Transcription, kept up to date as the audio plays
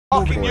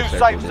Marking new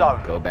safe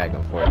zone. Go back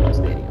and forth in the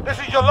stadium. This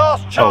is your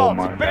last chance.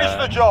 Finish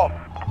the job.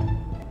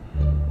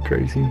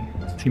 Crazy.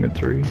 Team of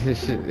 3.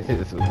 This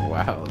is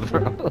wild,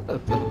 bro.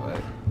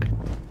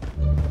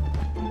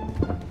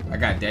 I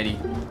got Daddy.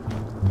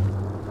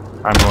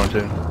 I'm going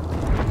to.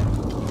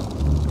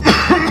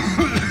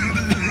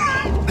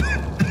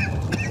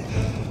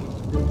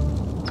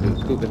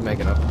 Scoop is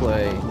making a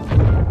play.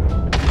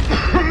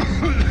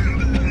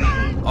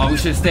 Oh, we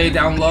should stay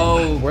down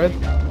low. Where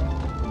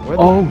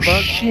Oh the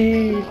fuck?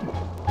 shit!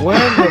 Where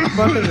the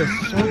fuck is the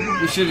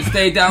circle? We should have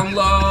stayed down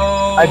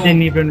low. I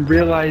didn't even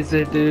realize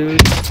it,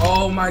 dude.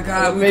 Oh my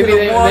god, we Maybe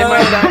they won.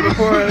 might die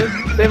before us.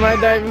 They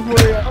might die before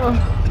you.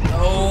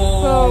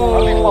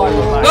 Only 5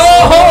 remain. No!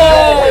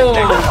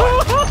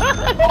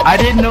 I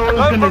didn't know it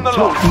was gonna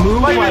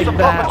move like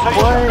that.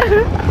 What?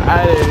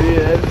 I didn't.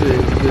 Yeah, that's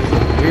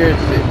just weird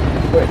shit.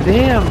 But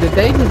damn, did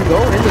they just go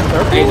in the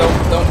circle? Hey,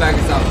 don't back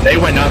us out. They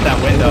went out that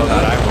window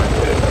that I went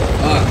to.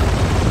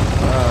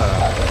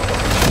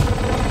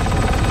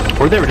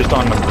 Or they were just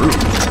on the roof,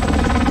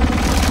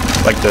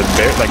 like the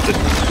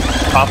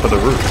top of the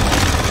roof.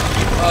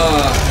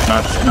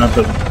 Not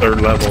the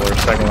 3rd level or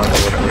 2nd level,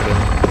 whatever it is.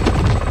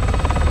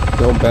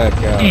 Don't back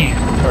out.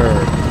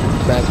 Or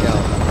back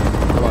out.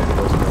 Come on,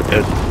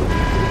 Yes.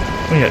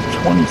 We had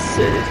 26.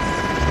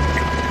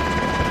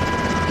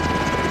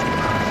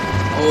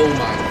 Oh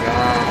my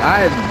god.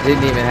 I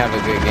didn't even have a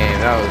good game.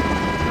 That was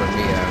for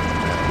me.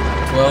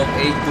 12,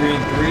 8, 3,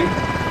 and 3.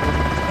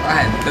 I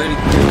had 33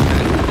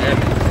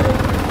 damage, bro.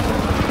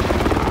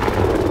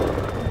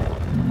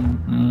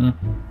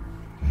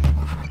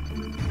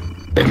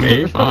 Hey, man,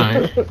 you're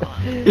fine.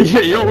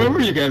 Yeah, yo, where were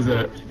you guys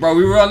at? Bro,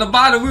 we were on the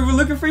bottom. We were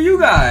looking for you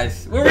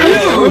guys. Where were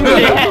you?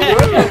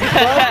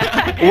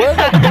 Where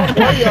the fuck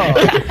were y'all?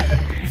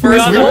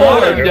 First floor.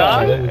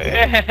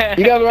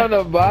 You guys were on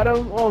the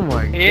bottom? Oh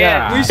my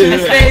god. We should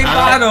have stayed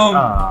bottom.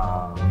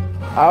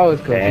 I was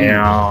confused.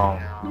 Damn.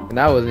 And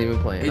I wasn't even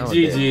playing. Hey, I was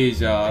dead.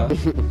 GG's, y'all.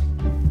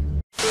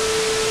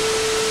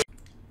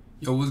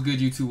 Yo, what's good,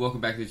 YouTube? Welcome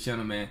back to the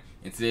channel, man.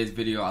 In today's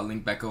video, I'll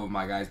link back over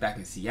my guys back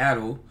in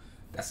Seattle.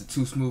 That's a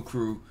Tosmv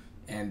crew.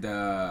 And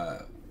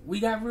we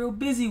got real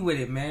busy with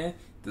it, man.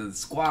 The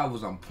squad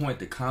was on point.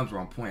 The comms were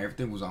on point.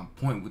 Everything was on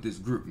point with this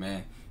group,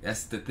 man.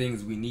 That's the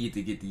things we need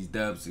to get these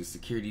dubs, to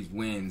secure these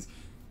wins.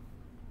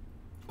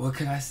 What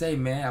can I say,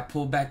 man? I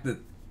pulled back the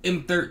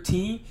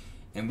M13,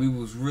 and we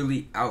was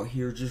really out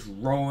here just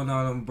rolling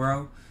on them,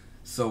 bro.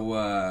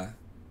 So,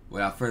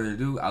 without further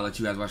ado, I'll let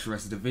you guys watch the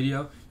rest of the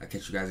video. I'll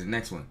catch you guys in the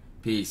next one.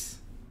 Peace.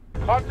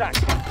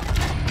 Contact.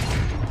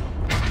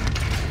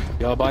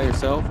 Y'all by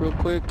yourself real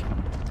quick?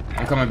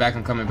 I'm coming back.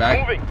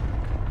 Moving.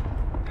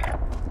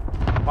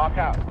 Mark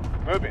out.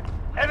 Moving.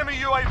 Enemy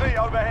UAV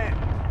overhead.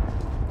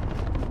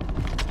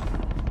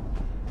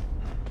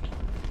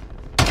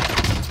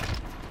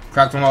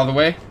 Cracked one all the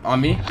way. On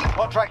me.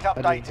 Contract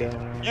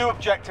updated. New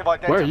objective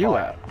identified. Where are you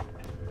at?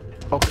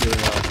 Okay,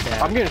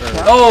 I'm getting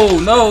shot. Oh,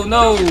 no.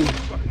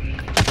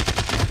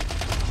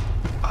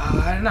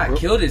 I did not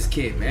kill this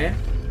kid, man.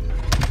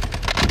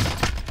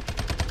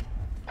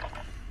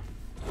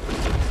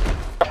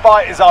 The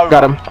fight is over.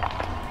 Got him.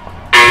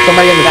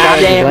 Somebody in the sky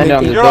just landed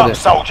on this You're building. up,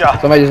 soldier.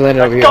 Somebody just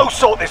landed over here. Go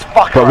sort this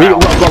fucker Bro, we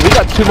out.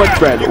 got too much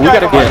bread. We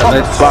gotta get.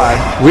 Let's buy.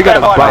 We gotta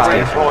buy.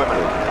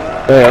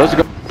 Yeah, let's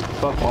go.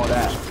 Fuck all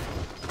that.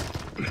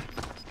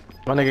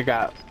 My nigga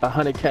got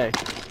 100K.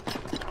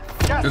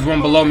 There's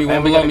one below me.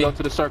 And we gotta go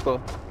to the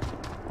circle.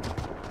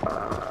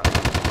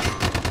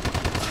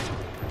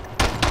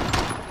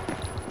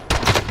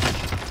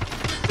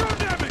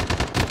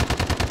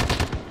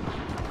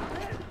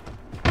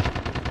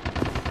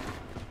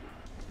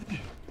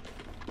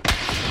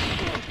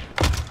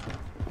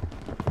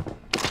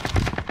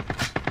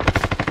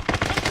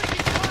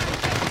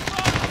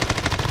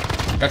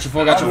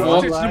 Got your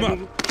full.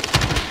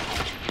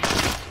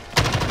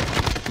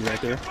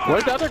 Right there.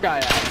 Where's the other guy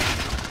at?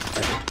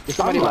 There's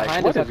somebody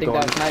behind us. I think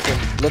that's sniping.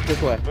 Look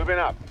this way. Moving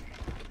up.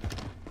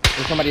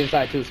 There's somebody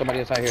inside too. Somebody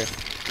inside here.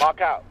 Mark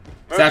out.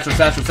 Satchel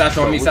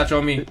on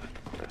me.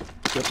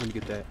 Let me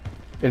get that.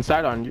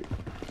 Inside on you.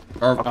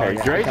 Okay,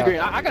 Dre's green.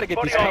 I gotta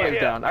get these colors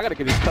down. I gotta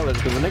get these colors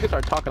because when niggas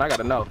start talking, I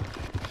gotta know.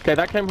 Okay,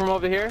 that came from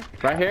over here,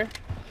 right here.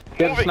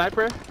 There's a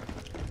sniper.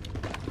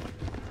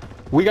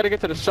 We gotta get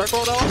to the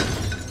circle though.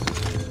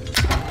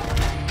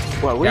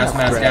 Well, we Gas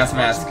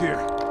mask.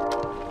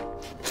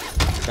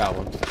 Got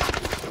one.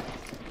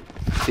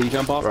 Did he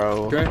jump off?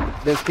 Bro. Dre?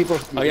 There's people.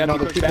 Oh yeah, no, he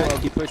there's pushed people. back.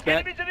 He pushed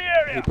back. Enemies in the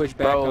area. He pushed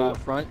back Bro.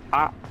 front.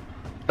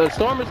 The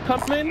storm is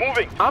coming.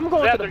 Moving. I'm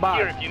going to the Here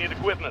box. if you need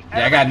equipment.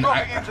 Yeah, I got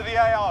Dropping into the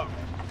AO.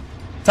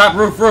 top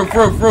roof.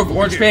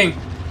 Orange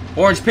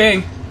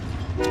ping.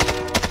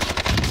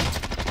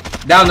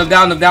 Down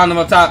them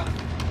up top.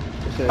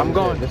 I'm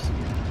going.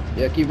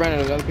 Yeah, keep running.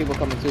 There's other people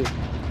coming too.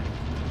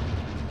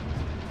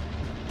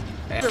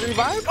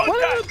 Revive?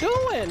 What are you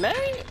doing,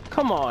 Nate?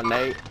 Come on,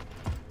 Nate.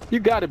 You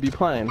gotta be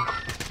playing.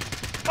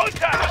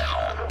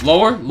 Contact.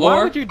 Lower.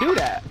 Why would you do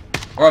that?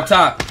 Or up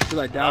top. Cause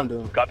I downed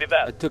him. Copy I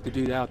that. took the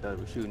dude out that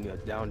was shooting me. I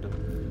downed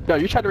him. Yo,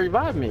 you tried to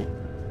revive me.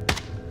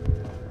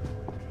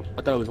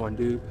 I thought it was one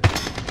dude.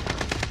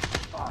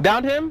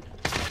 Downed him.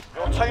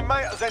 Your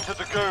teammate has entered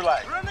the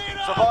gulag.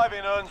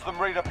 Surviving earns them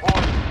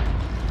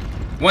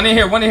redeployment. One in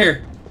here, one in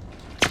here.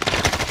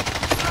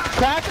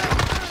 Crack.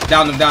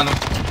 Down him, down him.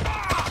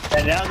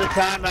 And now the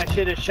time I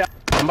should have shot.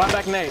 I'm buy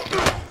back Nate.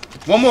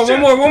 One more,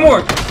 one more, one more.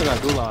 Still got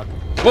gulag.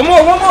 One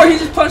more, one more. He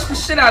just punched the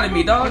shit out of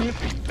me, dog.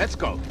 Let's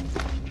go.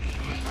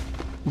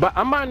 But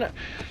I'm buying.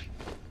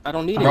 I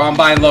don't need it. Bro, I'm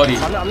buying Lodi.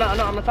 I'm not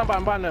talking about.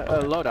 I'm buying a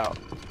loadout.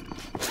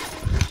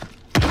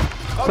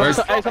 Where's-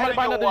 Hey, somebody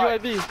buy another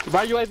UAV.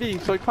 Buy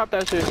UAV so we pop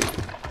that shit.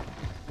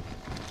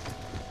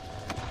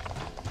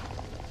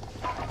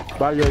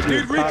 Buy UAV.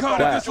 Need Pop recon at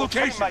that. this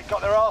location. Teammate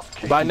got their ass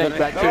kicked. Buy Nate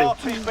back They're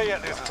too. RTB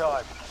at this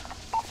time.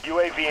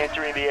 UAV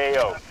entering the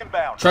AO.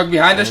 Inbound. Truck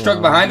behind us,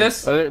 truck behind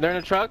us. They're in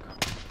the truck.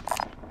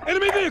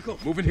 Enemy vehicle!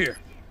 Moving here.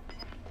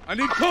 I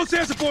need close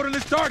air support on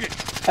this target.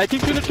 Hey,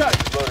 keep shooting the truck.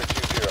 Loader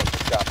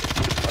 2-0. Copy.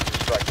 Under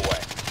strike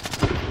away.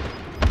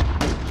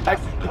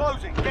 Hey,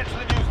 Closing. Get to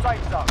the new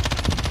safe zone.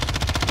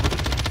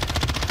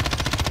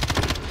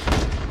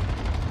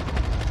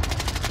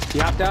 he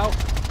hopped out.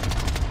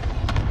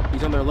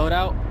 He's on their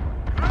loadout.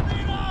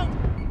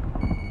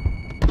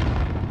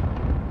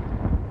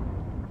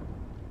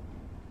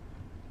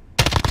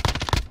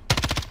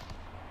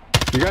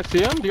 You guys see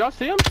him? Do y'all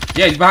see him?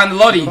 Yeah, he's behind the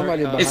Lodi.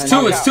 Somebody behind It's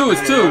two, it's two,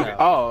 it's two.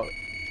 Oh.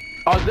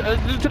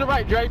 Dude to the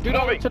right, Dre. Dude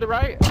over to the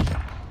right.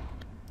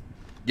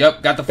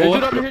 Yep, got the Hey, full.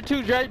 dude over here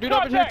too, Dre. Dude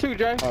over here too,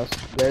 Dre. Oh,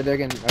 they're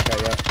getting.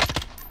 Okay, yeah.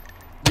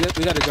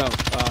 We gotta go.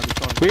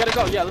 We gotta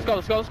go. Yeah, let's go.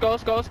 Let's go. Let's go.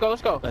 Let's go. Let's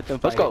go. Let's go.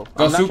 Let's go.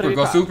 Go I'm not super, finna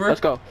go stop. super.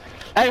 Let's go.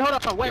 Hey,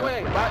 hold on. Wait.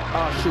 Buy.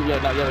 Oh shoot.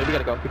 Yeah, no, yeah. We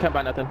gotta go. We can't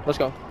buy nothing. Let's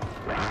go.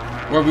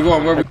 Where we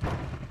going? Where we?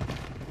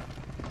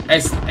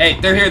 Hey,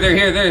 they're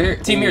here.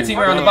 Team here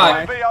on the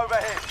buy. UAV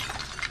overhead.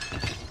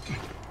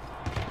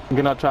 I'm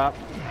getting on top.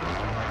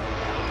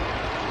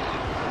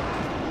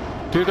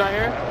 Dude right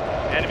here.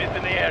 Enemies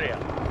in the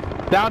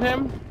area. Down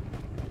him.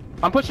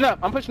 I'm pushing up.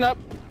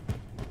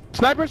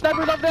 Sniper's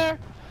up there.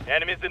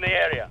 Enemies in the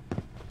area.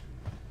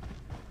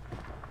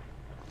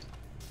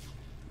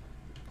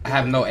 I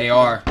have no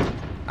AR.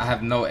 I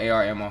have no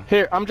AR ammo.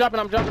 Here, I'm dropping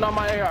on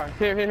my AR.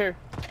 Here.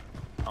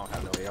 I don't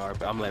have no AR,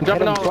 but I'm letting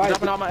Dropping him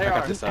twice. on my I AR.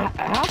 got this up.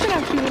 How can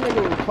I shoot a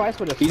nigga twice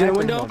with a He's in the sniper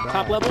window, and no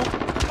top die?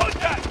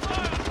 level.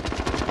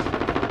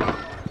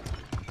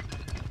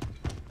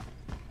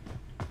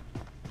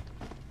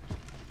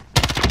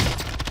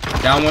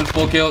 Down one,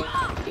 full kill.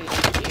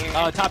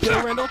 Top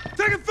hill, Randall.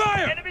 Taking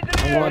fire! Enemies in the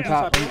I'm area. going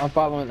top. I'm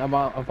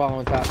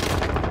following top. It's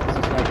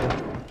a sniper.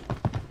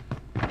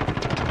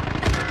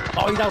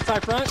 Oh, he's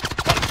outside front.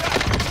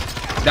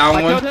 Down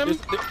I killed one. him.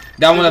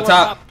 Down one up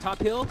top. Top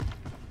hill.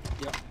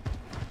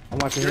 I'm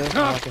watching You're him.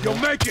 tough. You'll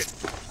make it.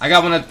 I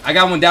got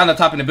one down up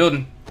top in the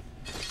building.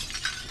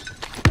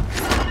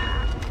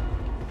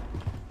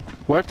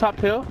 Where's top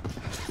hill?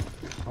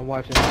 I'm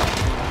watching.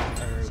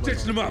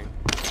 Stitching them up.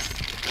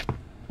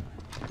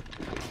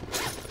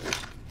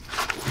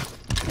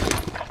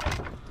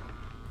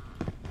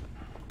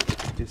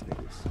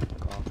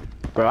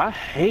 Bro, I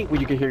hate when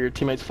you can hear your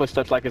teammates'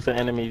 footsteps like it's an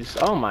enemy's.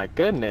 Oh my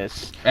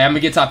goodness. Hey, I'm gonna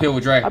get top hill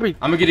with Dre. I'm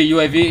gonna get a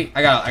UAV.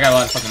 I got a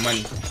lot of fucking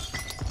money.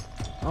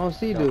 I don't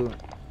see dude.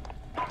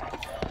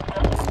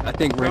 I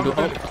think Randall.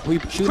 Oh, we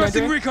shooting right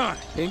Pressing there. recon.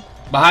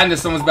 Behind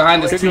us, someone's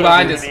behind us. Two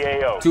behind us.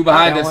 Two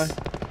behind us.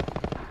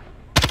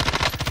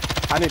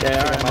 I need AR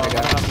ammo. I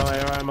don't have no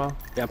AR ammo.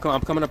 Yeah,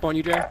 I'm coming up on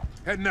you, Jay.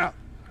 Heading out.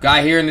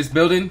 Guy here in this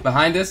building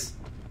behind us.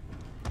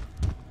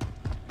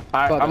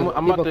 Fuck, I'm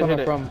about to hit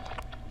it.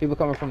 People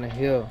coming from the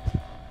hill.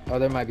 Oh,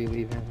 they might be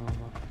leaving. I don't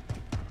know.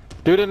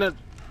 Dude in the.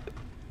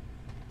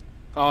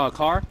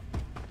 Car.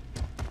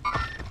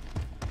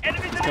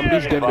 Enemies in Come the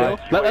these area.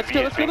 dim Let's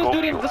kill this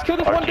dude. Let's kill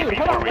this one dude.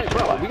 Hold on, wait,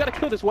 bro. We gotta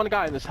kill this one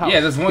guy in this house. Yeah,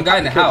 there's one guy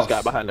in the Kill house. This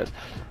guy behind us.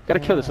 Gotta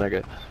kill this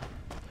nigga.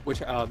 Which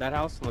that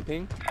house on the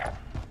ping.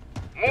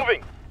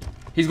 Moving.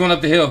 He's going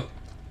up the hill.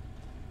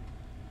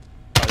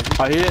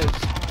 Oh, he is.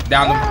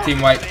 Down the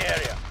team white. In the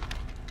area.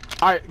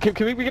 All right,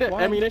 can we get an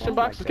ammunition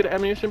box? Let's get an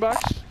ammunition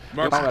box.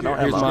 Mark I don't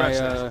Here's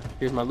have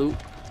here's my loot.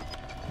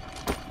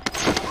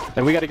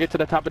 And we gotta get to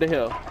the top of the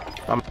hill.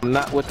 I'm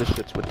not with the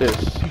shits with this.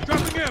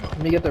 Dropping ammo. Let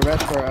me get the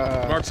rest for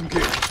Mark some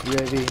kills.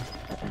 UAV.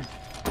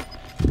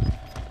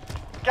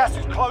 Gas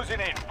is closing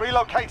in.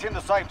 Relocating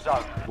the safe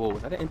zone. Whoa,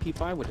 was that an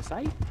MP5 with a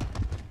sight?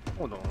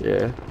 Hold on.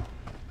 Yeah.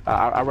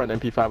 I run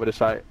MP5 with a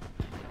sight.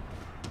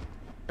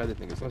 Other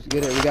thing is Let's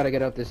get it. We gotta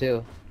get up this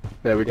hill.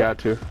 Yeah, we got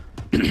to.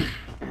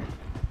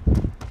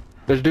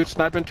 There's a dude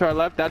sniping to our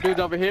left. That dude's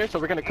over here, so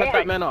we're gonna cut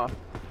that man off.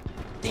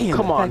 damn.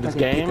 Come on, this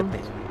game.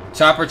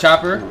 Chopper.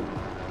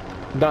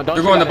 Don't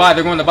They're going to buy.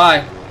 They're going to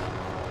buy.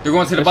 They're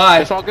going to the buy.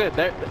 It's all good.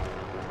 But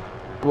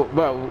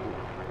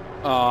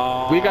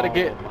we gotta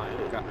get. My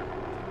God.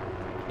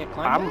 Can't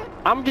climb that?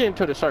 I'm getting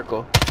to the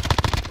circle.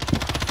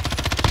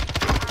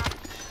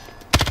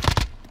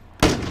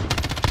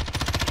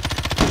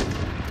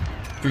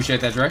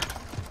 Appreciate that, Dre.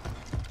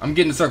 I'm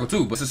getting the circle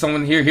too, but there's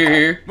someone here.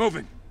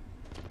 Moving.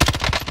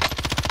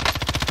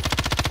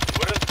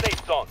 We're in the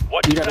safe zone.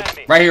 Watch You the gotta-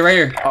 enemy. Right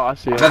here. Oh, I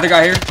see it. Another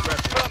guy here.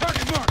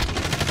 Target mark.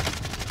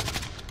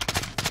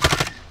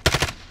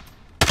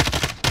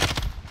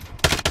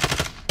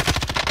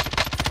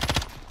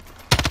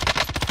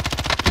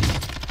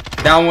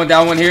 Down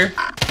one here.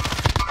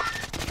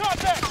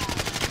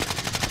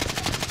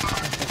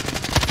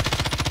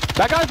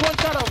 That guy's one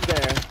shot over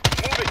there.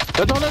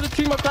 There's another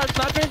team up there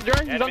sniping.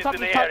 Jerry, he's on top of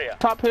the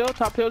top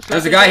hill.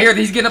 There's a guy here.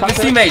 He's getting up his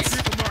teammates.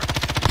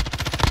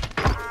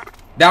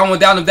 Down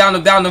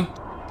him.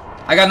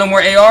 I got no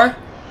more AR.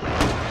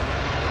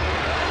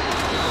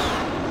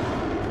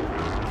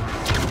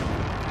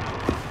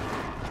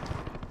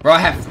 Bro, I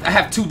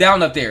have 2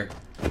 down up there.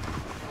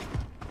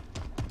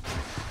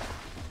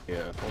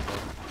 Yeah, hold on.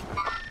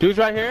 Dude's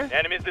right here.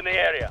 Enemies in the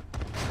area.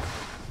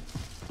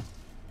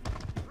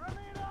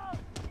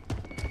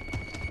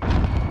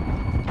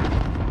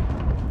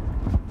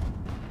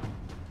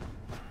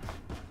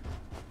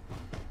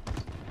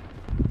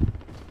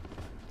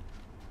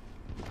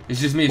 It's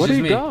just me. Where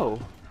did he go?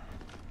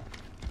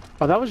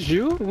 Oh, that was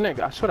you? Nigga,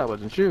 I swear that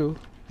wasn't you.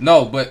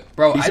 No, but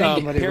bro, He's, I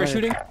didn't get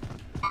parachuting.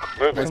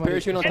 There's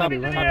parachuting on top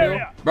of the hill.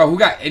 Bro,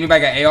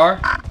 anybody got AR?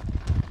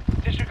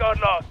 Disregard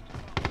lost.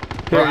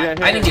 Bro, I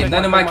didn't get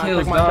none of my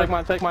kills,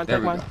 dog. Take mine. There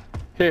we go.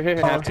 Here.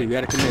 Have to. We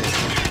gotta commit.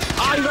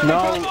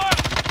 No.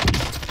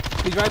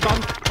 He's right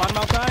bottom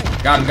outside.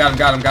 Got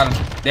him.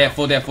 Dead,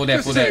 full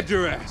dead. Saved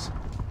your ass.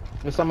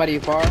 There's somebody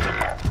far.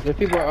 There's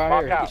people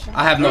right here.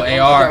 I have no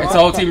AR. It's the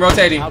whole team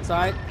rotating.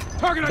 Outside.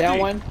 Target Down ID.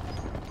 one.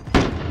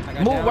 I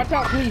got Move, down. watch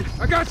out, please.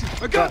 I got you.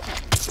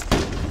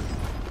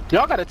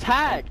 Y'all gotta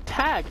tag.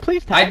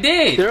 Please tag. I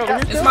did. They're over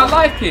here It's still? my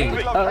life ping.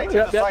 Relocating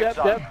the safe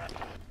zone. Yep.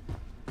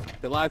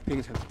 The live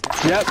pings have.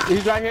 Yep,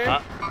 he's right here.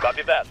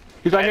 Copy that.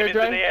 He's right here,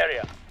 Enemies in the Dre.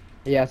 area.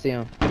 Yeah, I see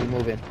him. He's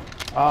moving.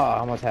 Oh, I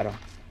almost had him.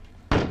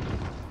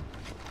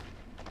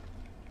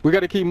 We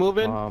gotta keep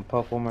moving.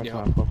 Puff one more Yeah.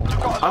 time. Puff one more time.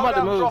 Got I'm about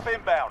to loadout move. drop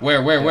inbound.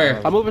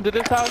 Where? I'm moving to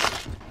this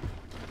house.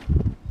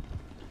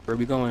 Where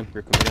we going?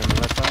 We're coming down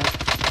the left side.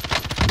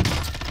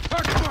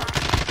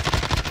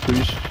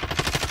 Please.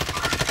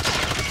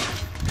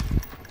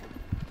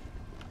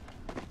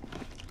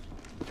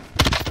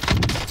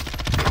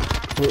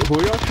 Who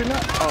are y'all shooting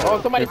at? Oh,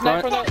 somebody in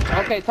sniped from front.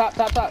 that. Okay, top.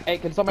 Hey,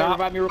 can somebody Top.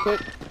 revive me real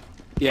quick?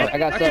 Yeah. I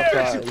got I stuff.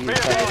 got you. Friendly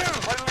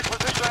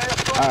position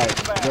airstrike Alright,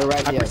 inbound. they're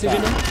right I here.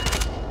 precision him.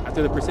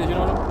 After the precision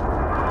on him.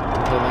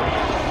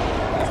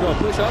 He's gonna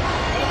push up.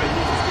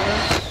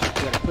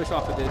 We gotta push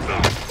off of this.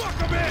 Fuck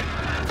him in.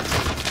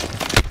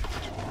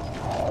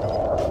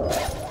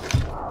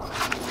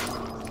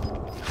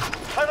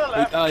 To the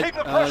left, keep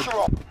the pressure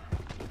on.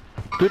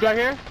 Dude right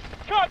here.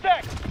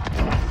 Contact.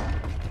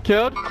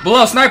 Killed.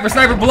 Below, sniper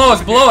below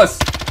us.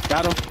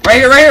 Got him.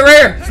 Right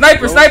here.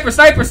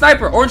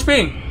 Sniper. Orange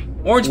ping.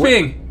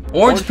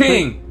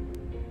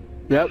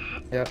 Yep.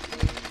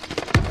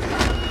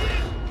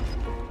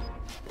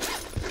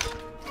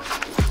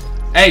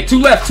 Hey, two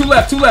left.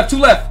 Yep.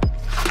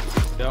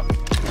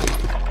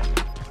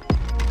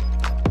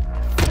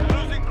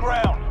 Losing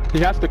ground. He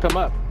has to come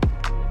up.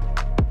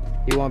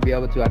 He won't be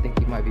able to. I think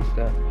he might be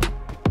stuck.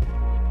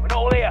 We're not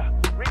all here.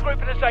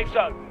 Regroup in the safe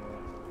zone.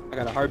 I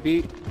got a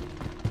heartbeat.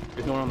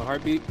 There's no one on the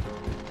heartbeat.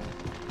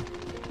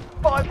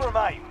 5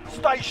 remain.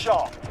 Stay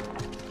sharp.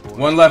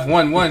 One left. He's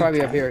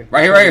probably up here.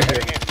 Right here.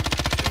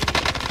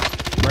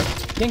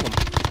 Ping him.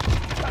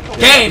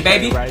 Game,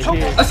 baby. Right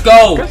here. Let's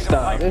go. Good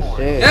stuff. This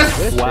shit.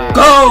 Let's Wow.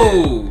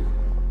 go.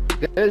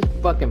 This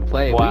fucking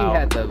play. Wow. We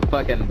had the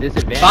fucking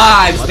disadvantage.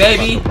 Vibes,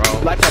 baby.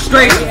 Like a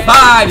Straight motherfucker.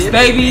 vibes,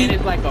 baby.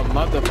 It's like a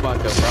motherfucker, bro.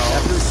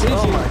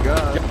 Oh my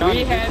god.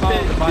 We had the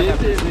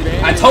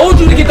disadvantage. I told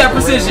you to get that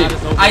precision.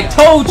 I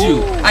told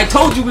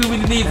you we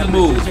would need to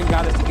move. Precision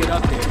got us to get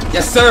up there.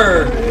 Yes,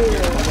 sir.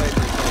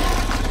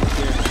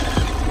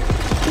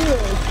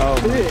 Oh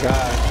my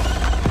god.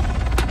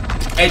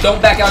 Hey,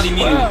 don't back out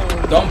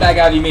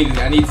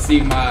immediately. I need to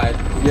see my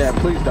Yeah,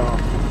 please don't.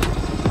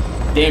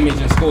 damage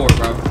and score,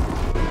 bro.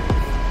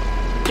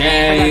 I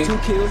Gang.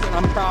 got 2 kills and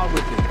I'm proud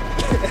with it. I'm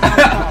proud with it.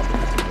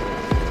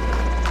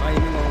 I ain't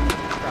even gonna be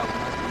proud with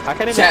it. I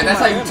can't even Chat, see that's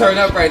my how you hand turn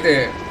up. up right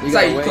there. That's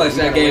how you clutch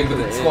that game with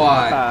the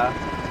squad.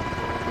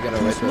 You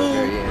gotta wait till the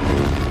very end.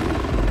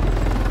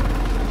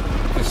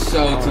 For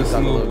sure, too Talk a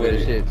smooth little bit with of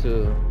it. shit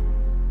too.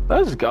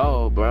 Let's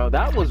go, bro.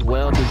 That was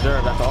well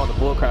deserved after all the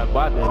bullcrap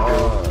I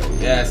did, dude.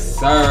 Yes,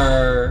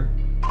 sir.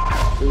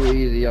 Too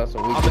easy, y'all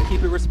some weak I'm gonna bitches.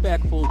 keep it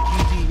respectful.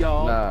 GG,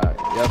 y'all. Nah,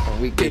 y'all some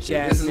weak Bitch bitches.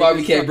 ass. This is why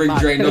we can't bring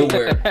Dre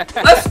nowhere.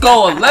 Let's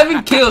go.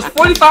 11 kills,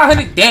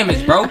 4,500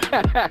 damage, bro.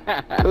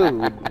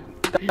 Ooh,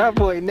 that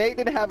boy Nate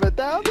didn't have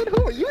 1,000.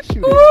 Who are you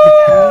shooting?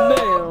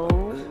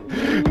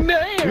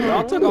 Damn.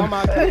 Y'all took all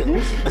my kills.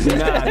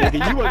 Nah,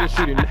 nigga, you wasn't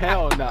shooting.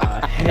 Hell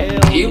nah.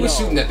 Hell He was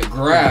no. shooting at the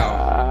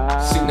ground,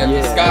 shooting at the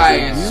Yeah, sky,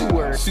 nigga, and you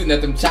were shooting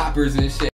at them choppers and shit.